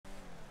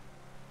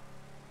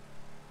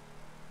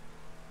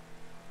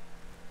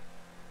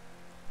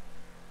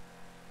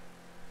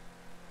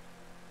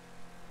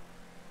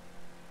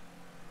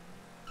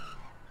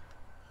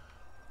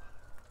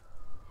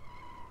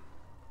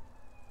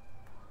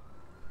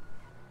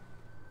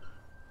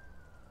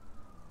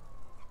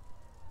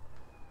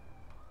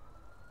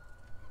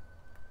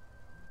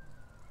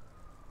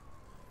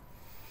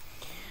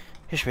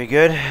It should be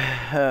good.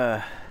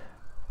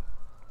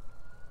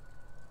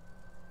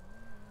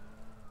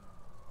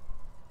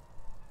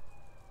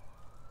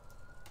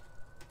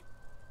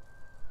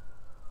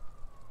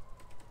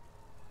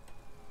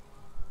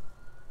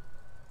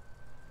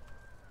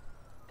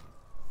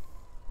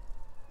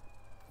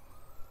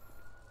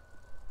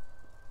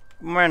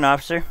 Morning,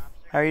 officer.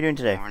 How are you doing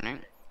today? Morning.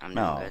 I'm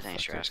doing good.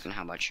 Thanks for asking.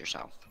 How about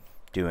yourself?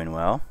 Doing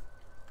well.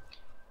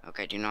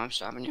 Okay, do you know I'm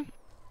stopping you?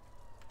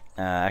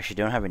 Actually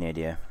don't have any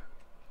idea.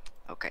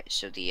 Okay,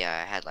 so the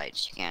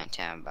headlights. You can't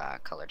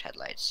have colored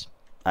headlights.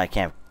 I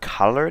can't have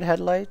colored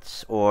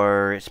headlights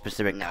or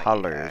specific No,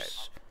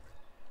 colors?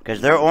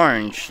 Because they're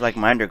orange, like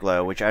my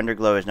underglow, which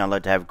underglow is not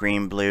allowed to have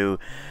green, blue,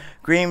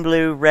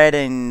 red,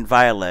 and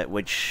violet,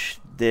 which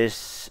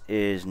this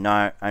is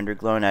not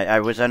underglow. And I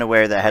was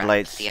unaware that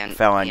headlights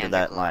fell under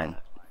that line.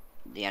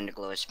 The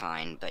underglow is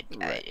fine, but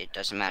it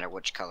doesn't matter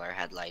which color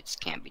headlights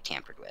can't be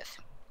tampered with.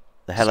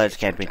 The headlights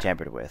can't be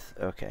tampered with.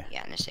 Okay.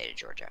 Yeah, in the state of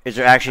Georgia. Is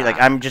there actually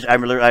like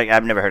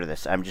I've never heard of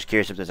this. I'm just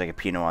curious if there's like a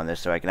penal on this,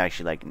 so I can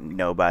actually like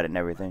know about it and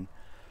everything.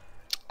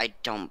 I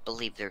don't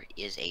believe there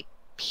is a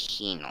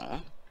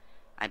penal.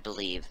 I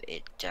believe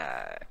it.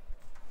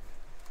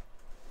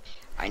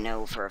 I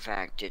know for a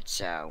fact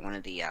it's one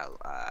of the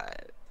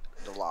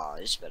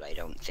laws, but I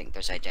don't think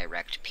there's a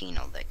direct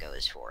penal that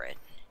goes for it.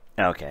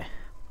 Okay.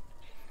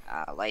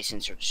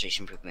 License,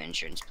 registration, proof of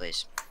insurance,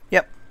 please.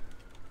 Yep.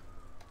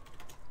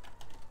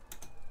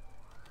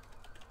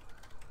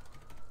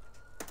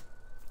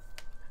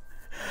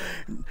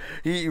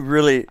 He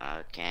really.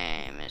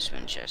 Okay, Miss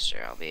Winchester,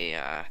 I'll be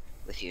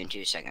with you in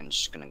 2 seconds.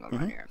 Just gonna go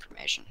run your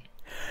information.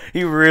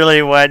 He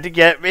really wanted to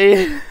get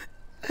me.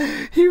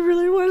 He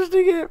really wants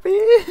to get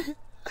me.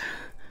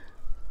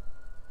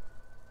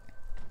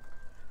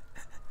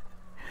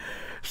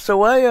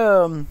 So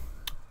I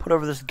put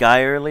over this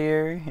guy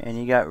earlier, and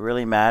he got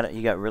really mad.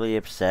 He got really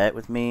upset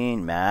with me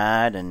and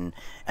mad, and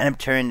ended up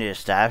turning to a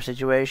staff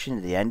situation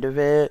at the end of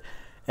it.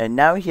 And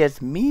now he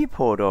has me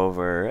pulled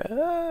over.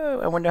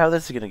 I wonder how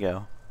this is gonna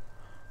go.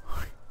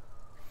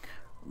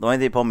 The only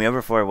thing they pulled me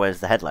over for was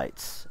the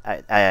headlights.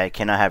 I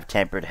cannot have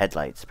tampered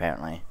headlights,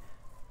 apparently.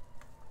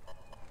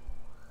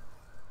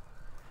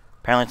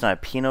 Apparently it's not a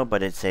penal,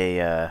 but it's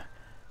a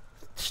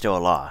still a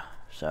law.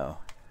 So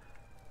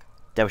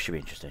that should be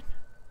interesting.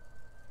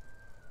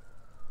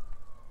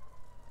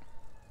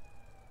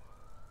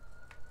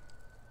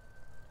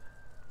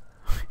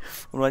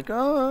 I'm like,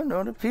 oh,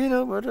 not a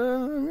penal, but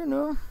you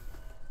know.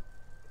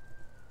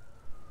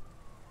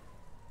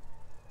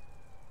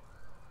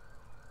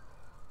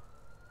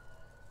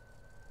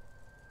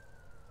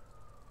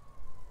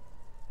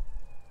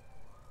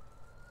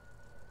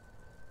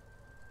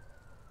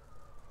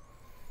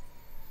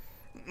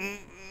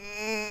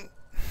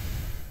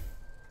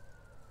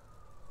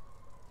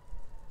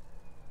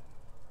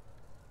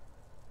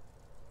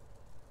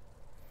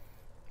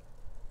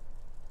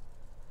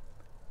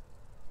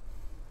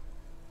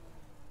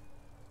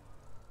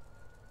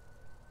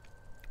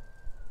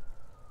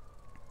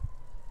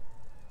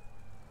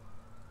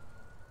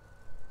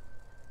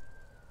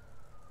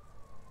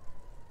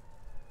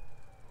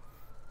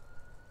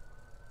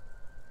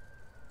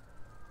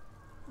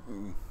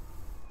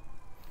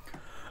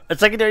 A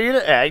secondary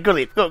unit? Yeah, go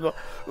leave. Go.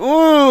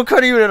 Ooh,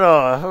 cut a unit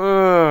off.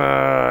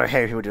 Ooh, I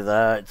hate people do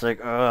that. It's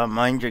like,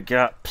 mind your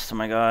gaps,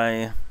 my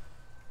guy.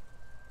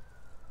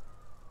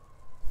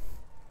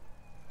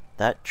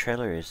 That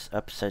trailer is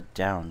upside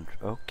down.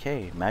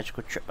 Okay,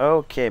 magical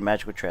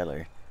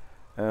trailer.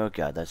 Oh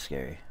god, that's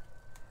scary.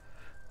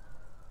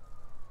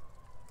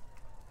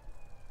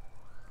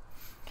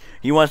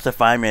 He wants to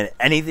find me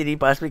anything he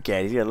possibly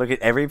can. He's gonna look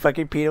at every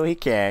fucking penal he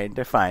can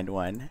to find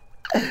one.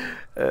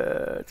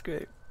 That's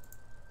great.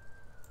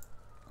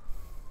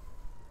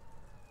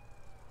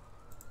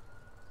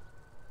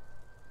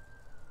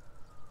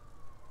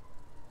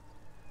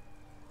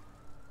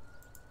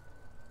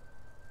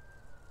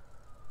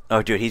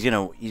 Oh, dude, he's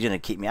gonna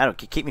keep me. I don't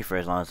keep me for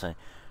as long as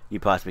you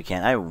possibly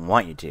can. I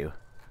want you to.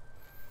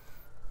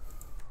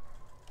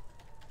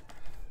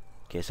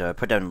 Okay, so I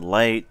put down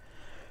light.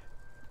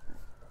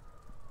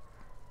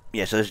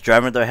 Yeah, so this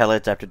driving with the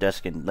headlights after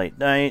dusk and late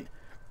night.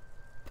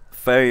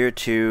 Failure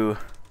to.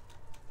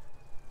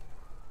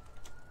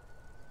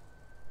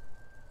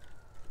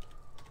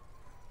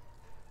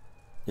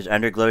 There's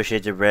underglow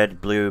shades of red,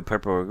 blue,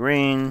 purple, or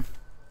green.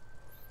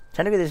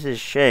 Technically, this is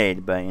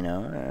shade, but you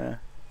know.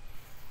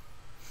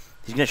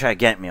 He's gonna try to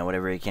get me on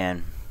whatever he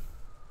can.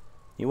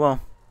 He will.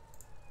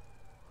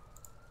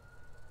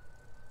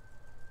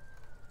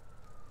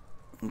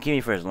 He can keep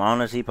me for as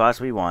long as he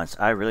possibly wants.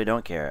 I really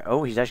don't care.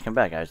 Oh, he's actually come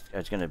back. I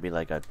was gonna be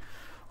like a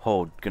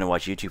whole gonna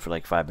watch YouTube for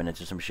like 5 minutes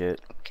or some shit.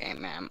 Okay,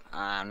 ma'am.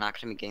 I'm not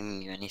gonna be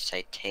giving you any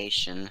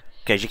citation.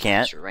 Because you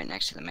can't. You're right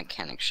next to the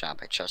mechanic shop.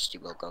 I trust you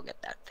will go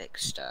get that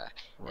fixed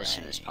as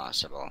soon as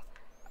possible.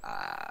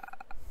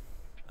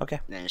 Okay.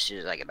 Then as soon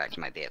as I get back to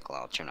my vehicle,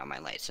 I'll turn on my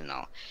lights and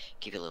I'll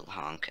give you a little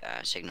honk,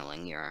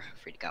 signaling you're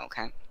free to go,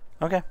 okay?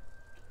 Okay.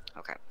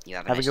 Okay. You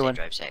have a nice day.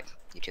 Drive safe.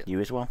 You too. You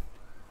as well.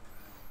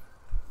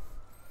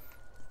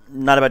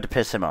 Not about to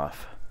piss him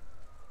off.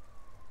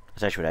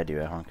 That's actually what I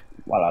do, I honk.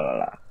 La la la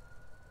la.